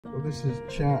So this is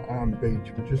Chatham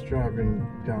Beach. We're just driving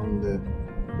down the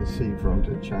seafront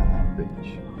at Chatham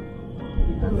Beach.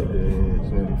 And it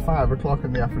is nearly 5 o'clock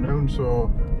in the afternoon,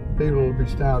 so people will be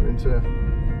starting to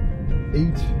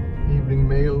eat evening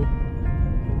meal.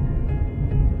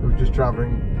 We're just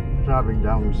driving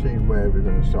down, seeing where we're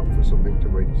going to stop for something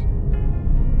to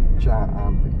eat.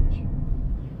 Chatham Beach.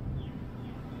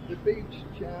 The beach,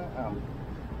 Chatham.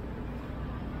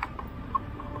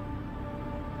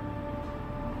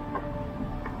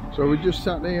 So we just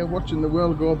sat here watching the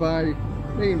world go by,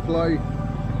 me and Fly,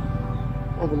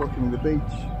 overlooking the beach.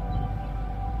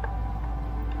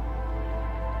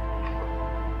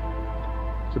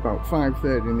 It's about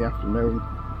 5:30 in the afternoon.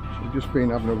 We've just been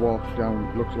having a walk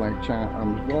down, looks like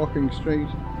Chatham's walking street.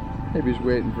 Maybe he's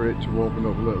waiting for it to open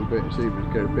up a little bit and see if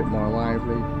it's get a bit more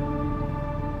lively.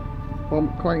 But I'm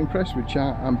quite impressed with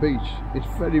Chatham Beach. It's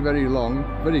very, very long,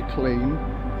 very clean.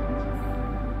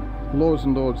 Loads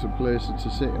and loads of places to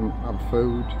sit and have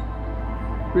food.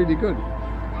 Really good.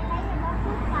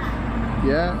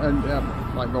 Yeah, and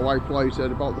like my wife Chloe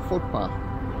said about the footpath.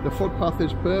 The footpath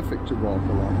is perfect to walk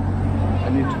along.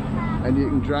 And you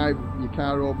can drive your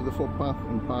car over the footpath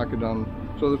and park it on.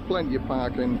 So there's plenty of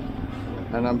parking.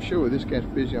 And I'm sure this gets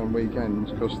busy on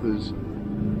weekends because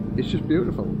it's just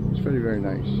beautiful. It's very, very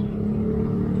nice.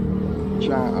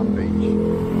 Chatham Beach.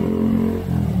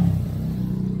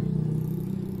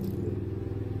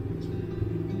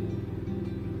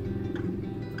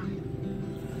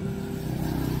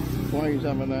 Fly's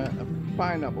having a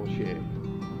pineapple shake,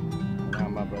 and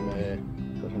I'm having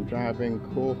because I'm driving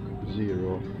Coke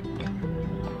Zero.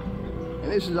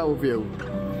 And this is our view.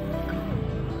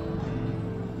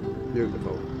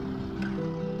 Beautiful.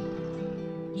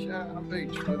 Chatham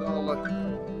Beach with all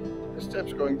the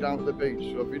steps going down to the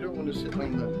beach. So if you don't want to sit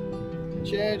on the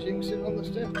chairs, you can sit on the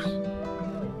steps.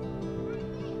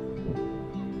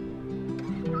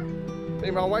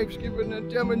 Hey, my wife's giving a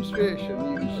demonstration.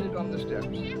 You can sit on the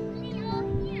steps.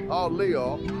 Oh,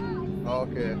 Leo.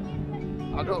 Okay.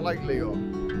 I don't like Leo.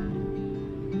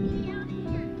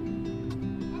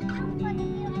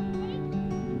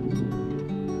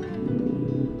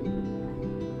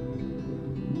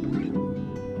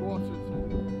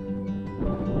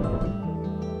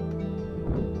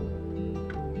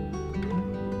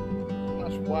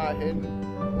 That's Whitehead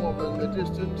over in the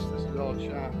distance. This is all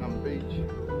Chatham Beach.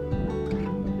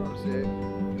 I've got to say,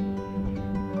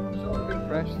 so I'm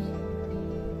impressed.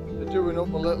 They're doing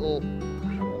up a little, I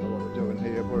don't know what they're doing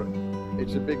here, but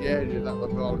it's a big area that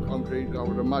they've got all concrete. I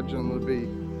would imagine there'll be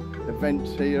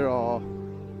events here or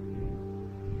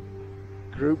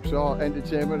groups or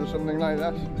entertainment or something like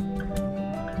that.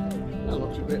 That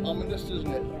looks a bit ominous,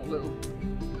 doesn't it? A little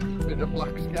bit of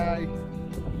black sky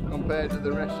compared to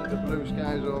the rest of the blue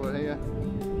skies over here.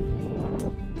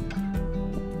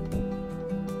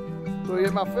 So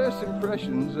yeah, my first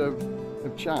impressions of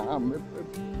Chatham are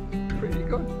pretty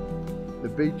good. The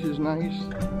beach is nice,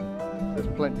 there's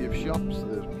plenty of shops,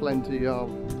 there's plenty of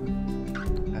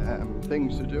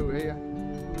things to do here.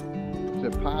 So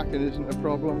parking isn't a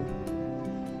problem.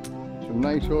 Some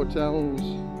nice hotels,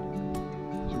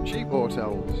 some cheap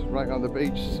hotels right on the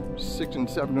beach, 600 and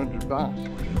 700 baht.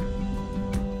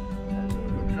 There's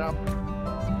another crab.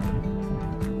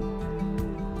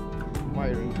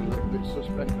 Wiring's a little bit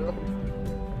suspect though.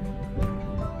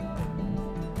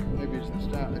 Maybe it's the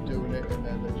start of doing it and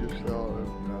then they just thought,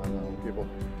 no, give up.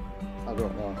 I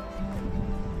don't know.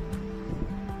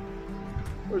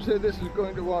 I would say this is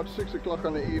going towards 6 o'clock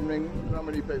on the evening. Not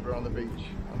many people are on the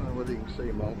beach. I don't know whether you can see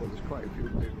them all, but there's quite a few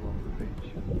people on the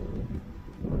beach.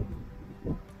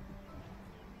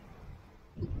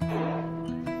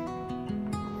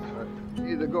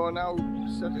 Either going out,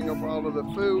 setting up all of the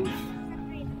food,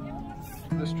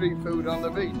 the street food on the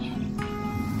beach.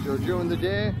 So during the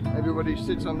day, everybody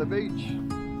sits on the beach,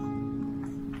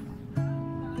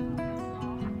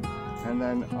 and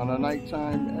then on a night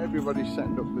time, everybody's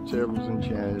setting up the tables and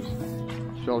chairs.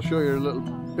 So I'll show you a little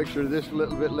picture of this a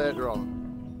little bit later on.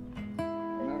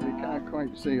 Now you can't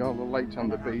quite see all the lights on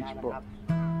the beach, but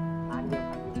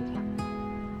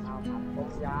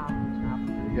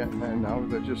you're getting there now.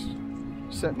 They're just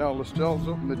setting all the stalls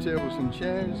up and the tables and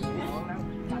chairs.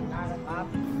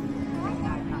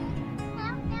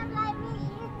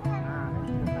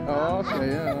 Oh, okay,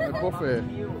 yeah, a buffet,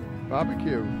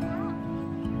 barbecue.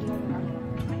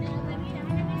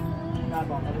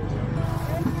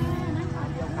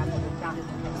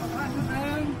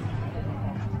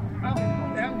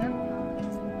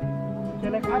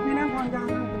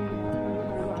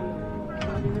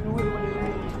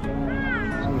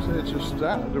 So it's just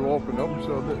started to open up,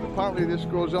 so that apparently this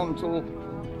goes on until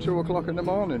 2 o'clock in the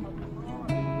morning.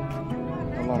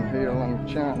 here along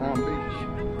Chartan Beach.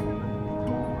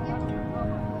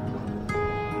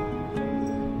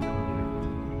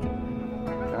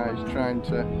 I was trying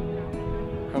to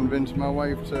convince my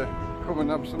wife to come and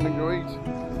have something to eat.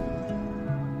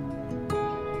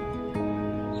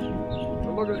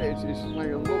 But look at it, it's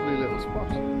like a lovely little spot.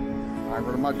 I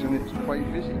would imagine it's quite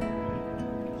busy.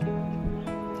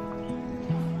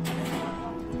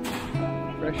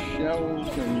 Fresh shells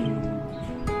and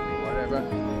whatever.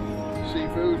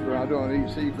 Seafood, but I don't eat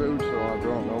seafood, so I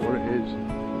don't know what it is.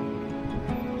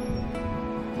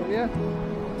 But yeah,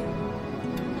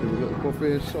 so a little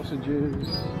buffet, sausages,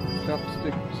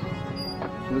 chopsticks,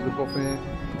 another buffet.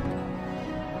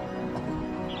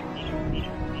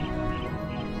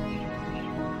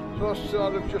 So it's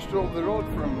sort of just over the road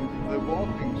from the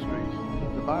walking street,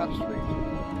 the bar street.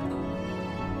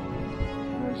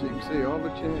 And as you can see, all the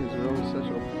chairs are all set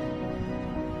up.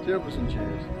 Tables and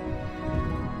chairs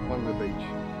along the beach.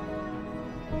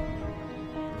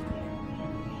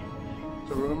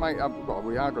 So we might have, well,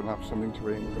 we are going to have something to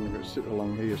eat. We're going to sit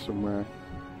along here somewhere.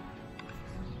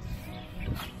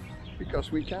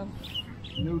 Because we can.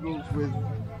 Noodles with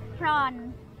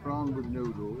prawn. Prawn with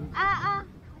noodles.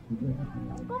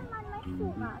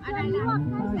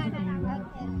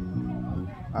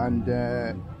 And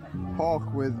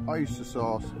pork with oyster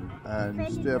sauce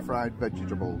and stir-fried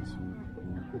vegetables.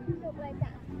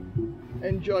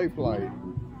 Enjoy flight.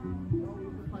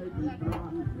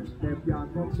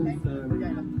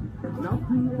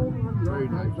 Very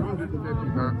nice. 150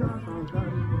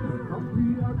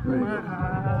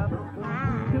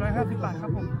 baht.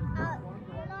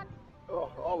 Oh,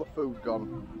 all the food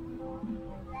gone.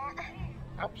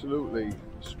 Absolutely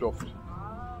stuffed.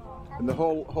 And the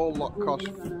whole lot cost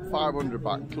 500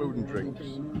 baht, including drinks.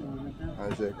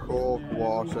 There's a Coke,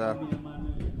 water,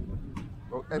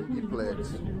 empty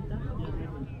plates.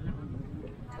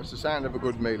 It's a sign of a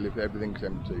good meal if everything's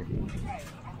empty.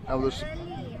 Now it's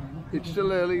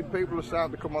still early, people are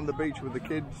starting to come on the beach with the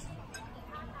kids,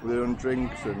 with their own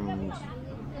drinks and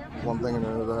one thing and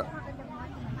another.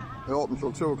 They're open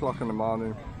until 2 o'clock in the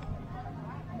morning.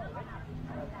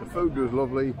 The food was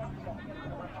lovely.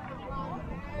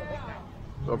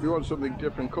 So if you want something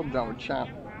different, come down to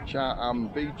Chartan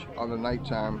Beach on the night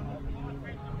time.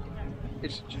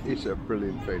 It's a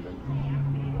brilliant feeling.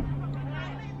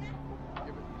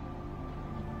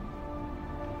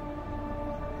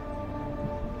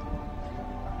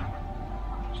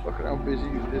 Just look at how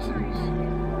busy this is.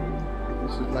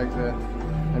 This is like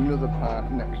another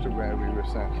part next to where we were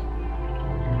sat.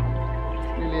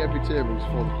 Nearly every table's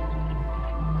full.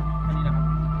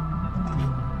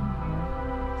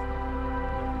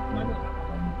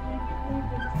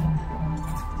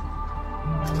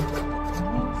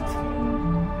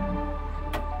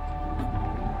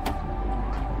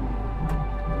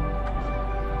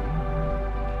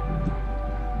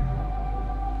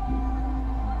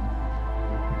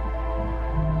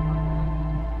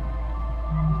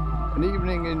 An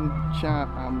evening in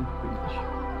Chartan Beach.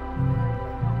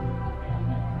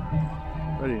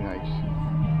 Very nice.